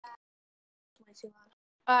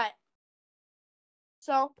Alright.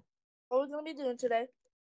 So, what we're going to be doing today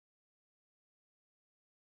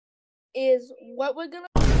is what we're going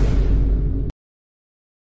to...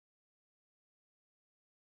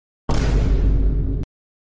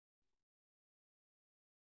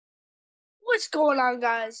 What's going on,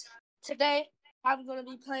 guys? Today, I'm going to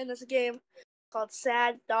be playing this game called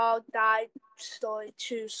Sad Dog Died Story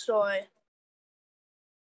True Story.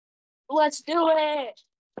 Let's do it!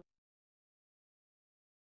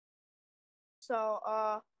 So,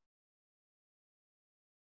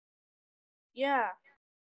 yeah.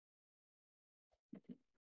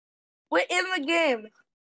 We're in the game.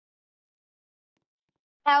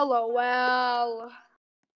 LOL.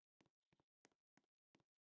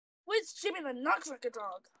 Where's Jimmy the Nutcracker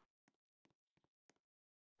Dog?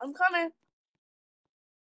 I'm coming.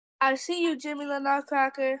 I see you, Jimmy the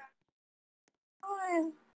Nutcracker.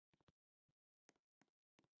 Oh,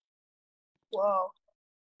 whoa.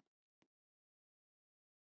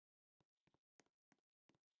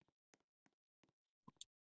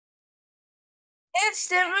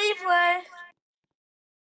 Instant replay.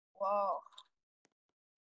 Whoa.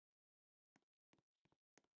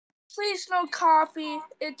 Please no copy.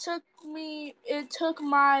 It took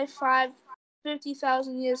my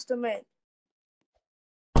 50,000 years to make.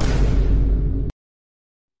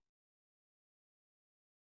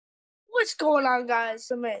 What's going on,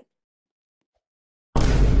 guys?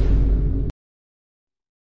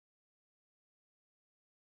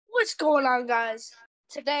 What's going on, guys?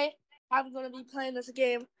 Today, I'm going to be playing this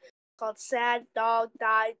game called Sad Dog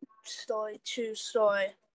Died Story True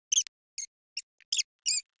Story.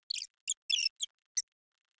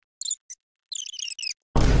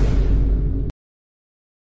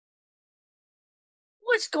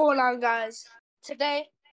 What's going on, guys? Today,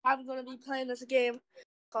 I'm going to be playing this game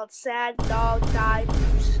called Sad Dog Died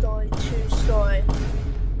Story True Story.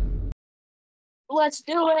 Let's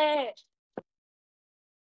do it!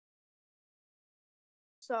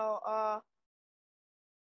 So,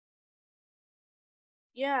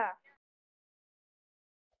 yeah.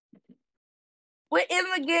 We're in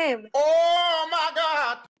the game. Oh my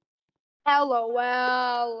God!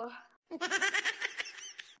 LOL.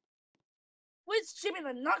 Where's Jimmy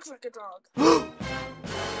the Nutcracker Dog?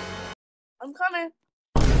 I'm coming.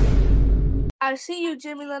 I see you,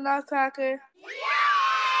 Jimmy the Nutcracker.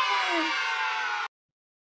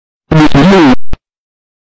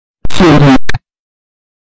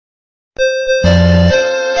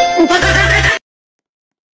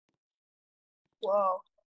 Whoa.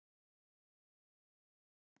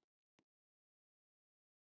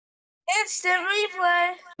 Instant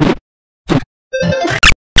replay.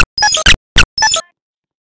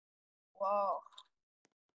 Whoa.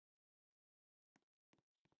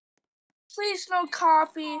 Please no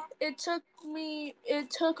copy. It took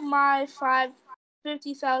my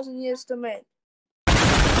 50,000 years to make.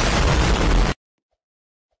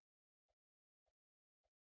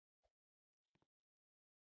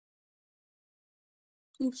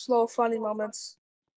 Too slow funny moments.